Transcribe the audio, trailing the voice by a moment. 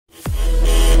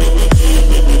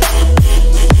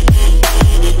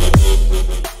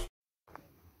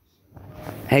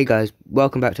Hey guys,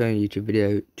 welcome back to our YouTube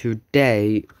video.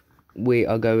 Today we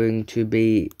are going to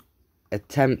be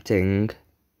attempting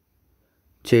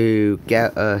to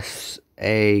get us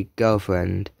a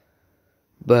girlfriend,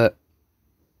 but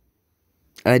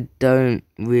I don't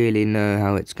really know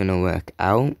how it's gonna work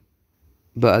out,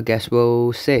 but I guess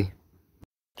we'll see.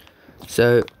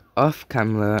 So off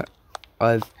camera,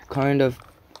 I've kind of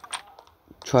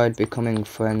tried becoming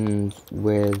friends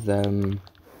with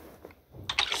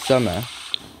Summer,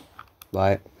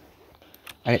 right?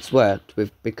 And it's worked.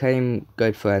 We've became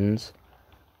good friends.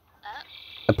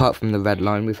 Apart from the red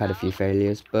line, we've had a few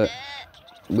failures, but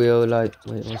we'll like,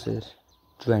 wait, what's this?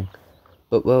 Drink.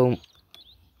 But we'll,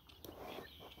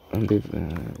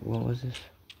 what was this?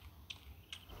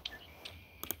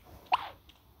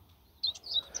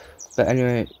 But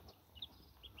anyway,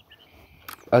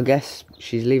 I guess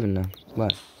she's leaving now.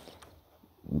 Right.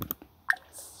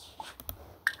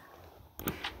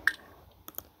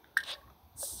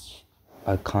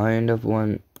 I kind of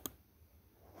want...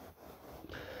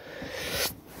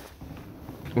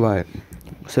 Right.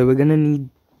 So we're gonna need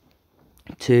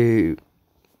to...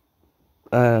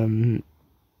 I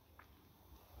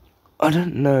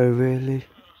don't know, really.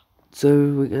 So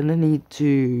we're gonna need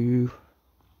to...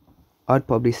 I'd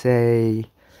probably say...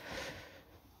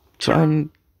 Try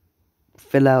and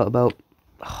fill out about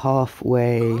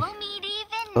halfway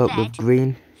up with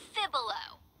green.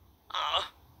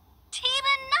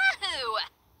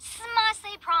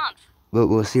 But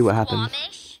we'll see what happens.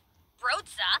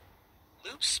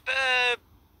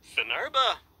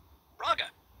 Fenerba, Raga,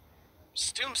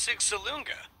 Stumsig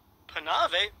Salunga,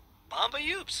 Panave, Bamba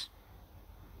Yups,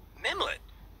 Mimlet,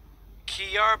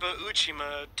 Kiarba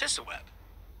Uchima Tisaweb,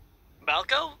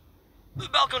 Balco,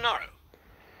 Balconaru,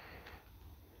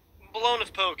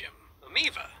 Balonov Pogim,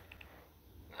 Amiva,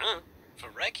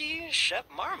 Fareki, Shep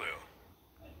Marmu,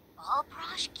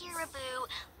 Balbrosh Girabu,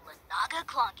 Lanaga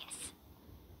Klonkus,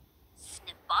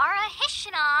 Snibara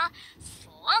Hishina,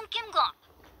 Slunkin Glomp,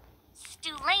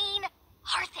 Stulane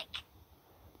Harthik.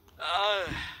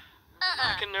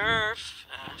 Like a nerve,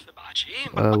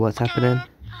 Fibachi. What's happening?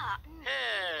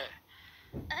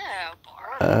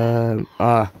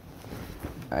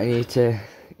 I need to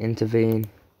intervene.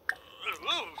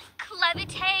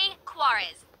 Clevite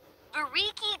Quares,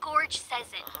 Variki Gorge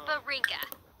Sezin, Baringa,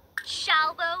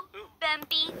 Shalbo,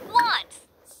 Bempi, Wands,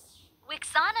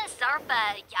 Wixana Zarpa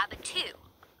Yabatu,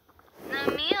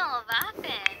 Namil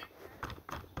Vapin,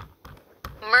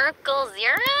 Merkel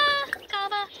Zira,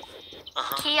 Gaba,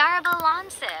 Kiarba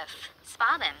Lansif,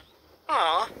 Spabim,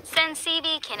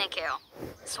 Sensibi Kiniku,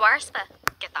 Swarspa,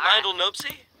 Gathara. Mindel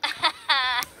Nopsy?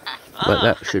 But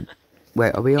that should...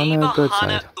 Wait, are we on the good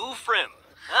side? Ufrim,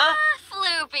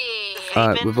 Floopy.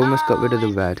 Alright, we've almost got rid of the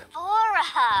red.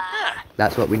 Foraha.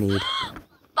 That's what we need.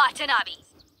 Batanabi.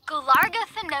 Gularga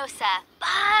Fenosa.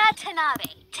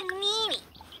 Batanabe. Tanini.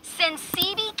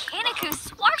 Sensibi Kiniku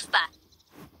Swarspa.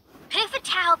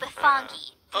 Pifatau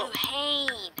Bifangi.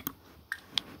 Luhane.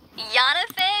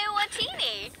 Yanafe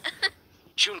Watini.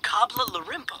 Junkabla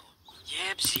Larimpo,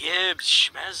 Yibs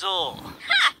Schmezel,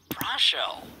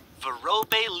 Brasho,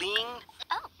 Verobe Ling,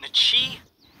 Nachi,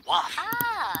 Waf,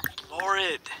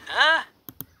 Florid,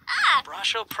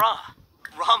 Brasho Pra,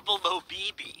 Rompelo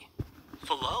Bibi,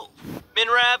 Falo,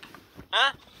 Minrab,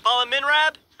 Bala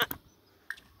Minrab?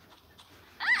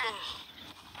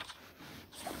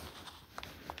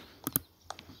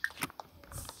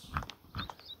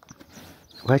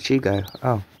 Where'd she go?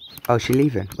 Oh, she's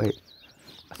leaving. Wait,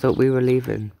 I thought we were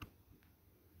leaving.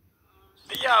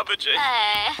 Yabaji.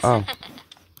 Oh.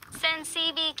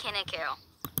 Sensibi Kiniku.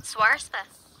 Swarspa.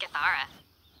 Gathara.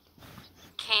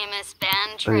 Camus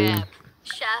Bandtrip.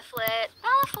 Shaflet.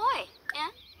 Malafoy. Yeah.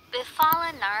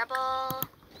 Bifala Narble.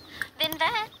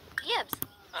 Vinvet. Yibs.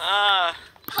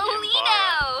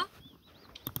 Polino.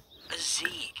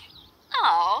 Azig.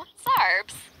 Oh,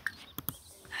 Zarbs.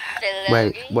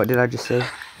 Wait, what did I just say?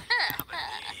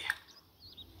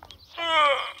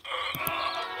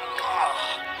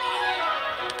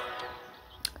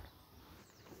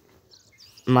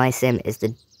 My sim is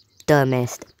the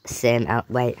dumbest sim out.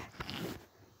 Wait.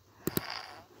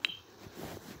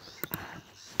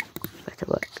 Go to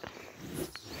work.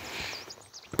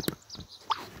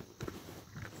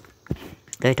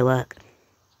 Go to work.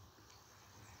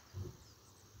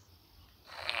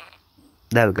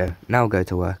 There we go. Now we'll go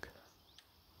to work.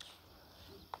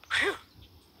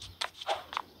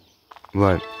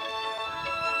 Right.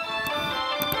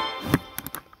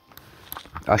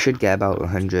 I should get about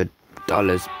 $100,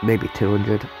 maybe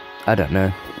 200. I don't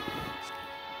know.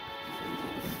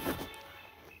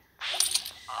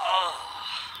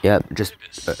 Yep, just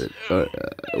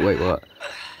wait, what?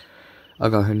 I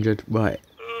got 100. Right.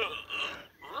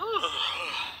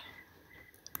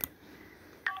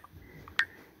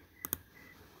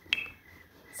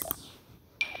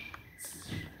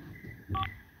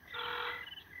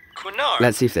 Quinara.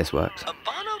 Let's see if this works.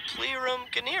 Abonoplerum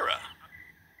ganera.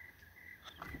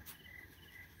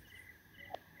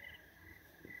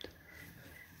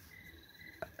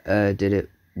 Did it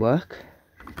work?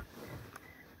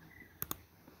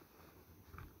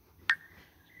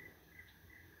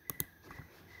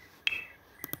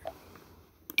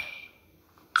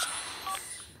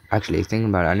 Actually, thinking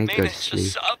about it, I need to go to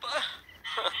sleep. Saba.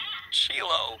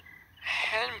 Chilo.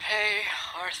 Henpei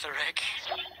Arthuric.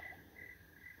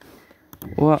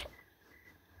 What?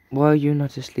 Why are you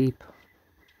not asleep?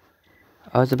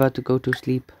 I was about to go to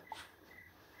sleep.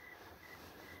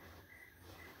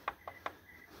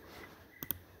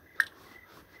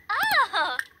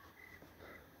 Oh!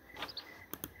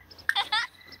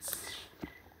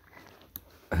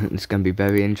 It's gonna be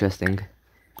very interesting.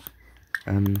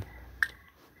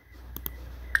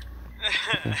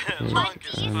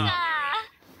 Batista!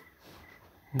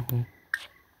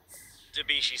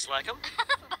 Dabishi Slackum.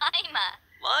 Baima!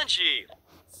 Lanchi.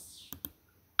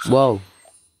 Whoa.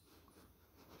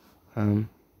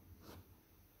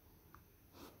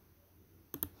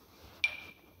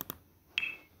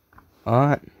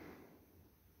 Alright.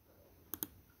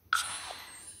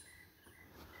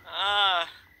 Ah.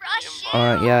 Russian!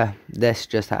 Alright, yeah. This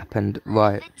just happened.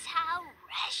 Right. Vitao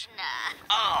Reshna!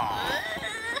 Oh.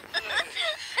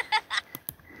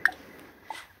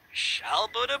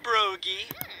 Shalbota Brogi.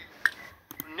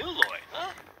 Nuloy,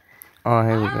 huh? Oh,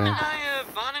 here we go. Naya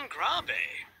Bonin Grabe.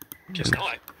 Just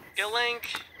like Galink.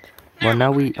 Well,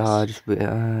 now we are just...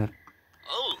 Oh,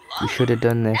 we should have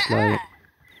done this, like...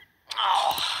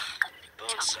 Oh.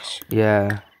 Bonso.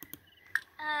 Yeah.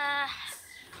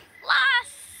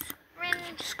 Las! Rin...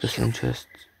 Discuss interests.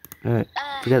 No,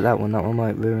 forget that one. That one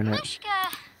might ruin it. Mushka...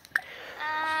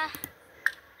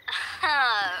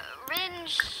 Rin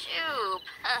Shoop.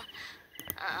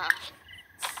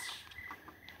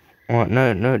 Oh,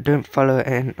 no, don't follow it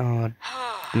in. Oh,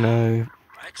 no.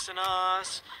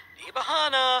 Rexanos.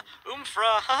 Ibahana.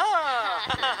 Umfra. Ha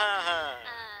ha.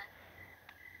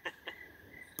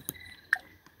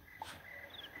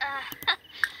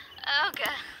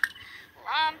 Oga.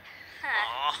 Lump.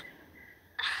 Aw.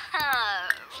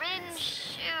 Rin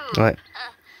Shoop. Right.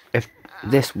 If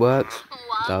this works,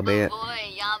 that'll be it.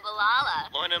 Boy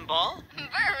Yabalala. Loin and Ball.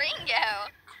 Baringo.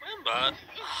 Quimba.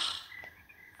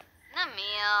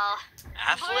 Namil.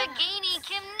 Afflin. Borghini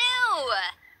Kimnu.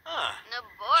 Huh.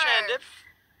 Nabor. Shandip.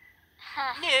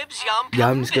 Nibs. Yam. Yeah,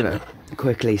 I'm just gonna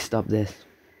quickly stop this.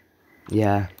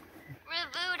 Yeah.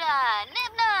 Rivuda.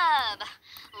 Nibnub.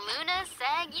 Luna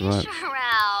Sag Right.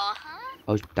 Yishrao. Huh?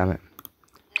 Oh, damn it.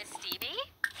 Nistibi.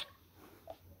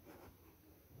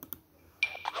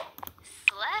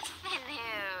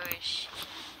 Sleffinush.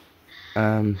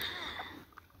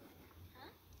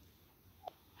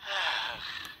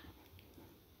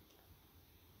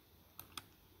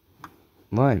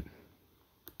 Right.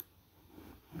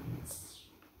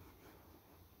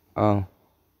 Oh.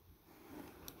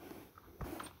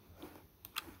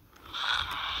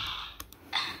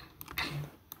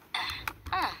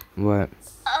 Right.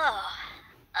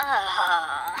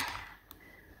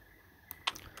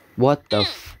 What the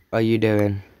f are you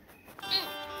doing?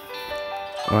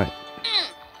 Right.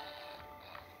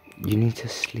 You need to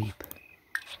sleep.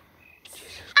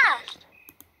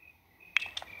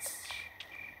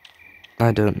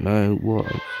 I don't know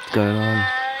what's going on.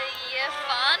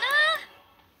 Yafana?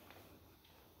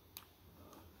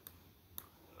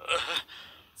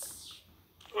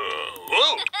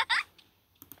 Whoa.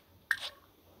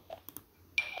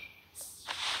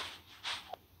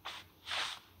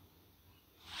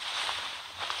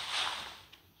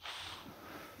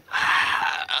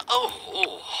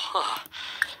 Oh.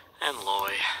 And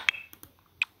Loy.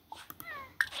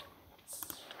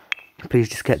 Please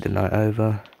just get the night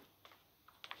over.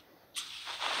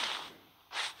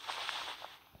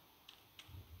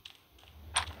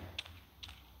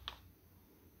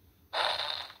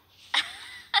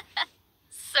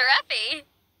 Serapi.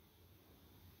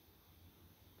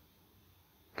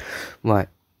 Right.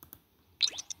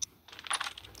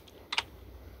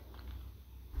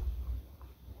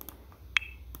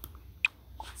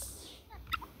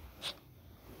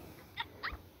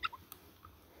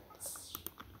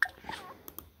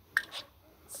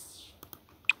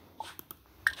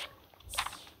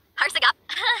 Harsagap.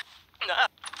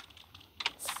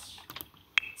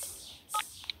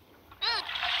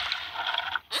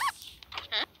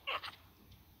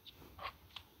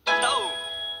 Oh.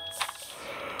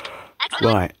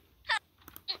 Right.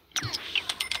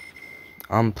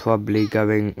 I'm probably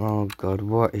going... Oh god,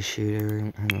 what is she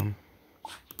doing? Hang on.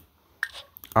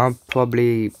 I'm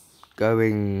probably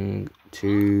going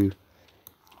to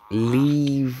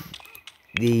leave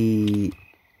the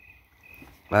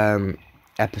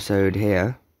episode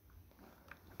here,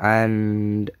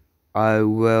 and I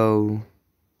will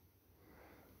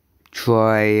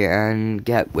try and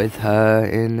get with her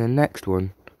in the next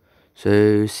one.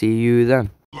 So see you then.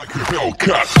 Like a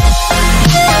Hellcat.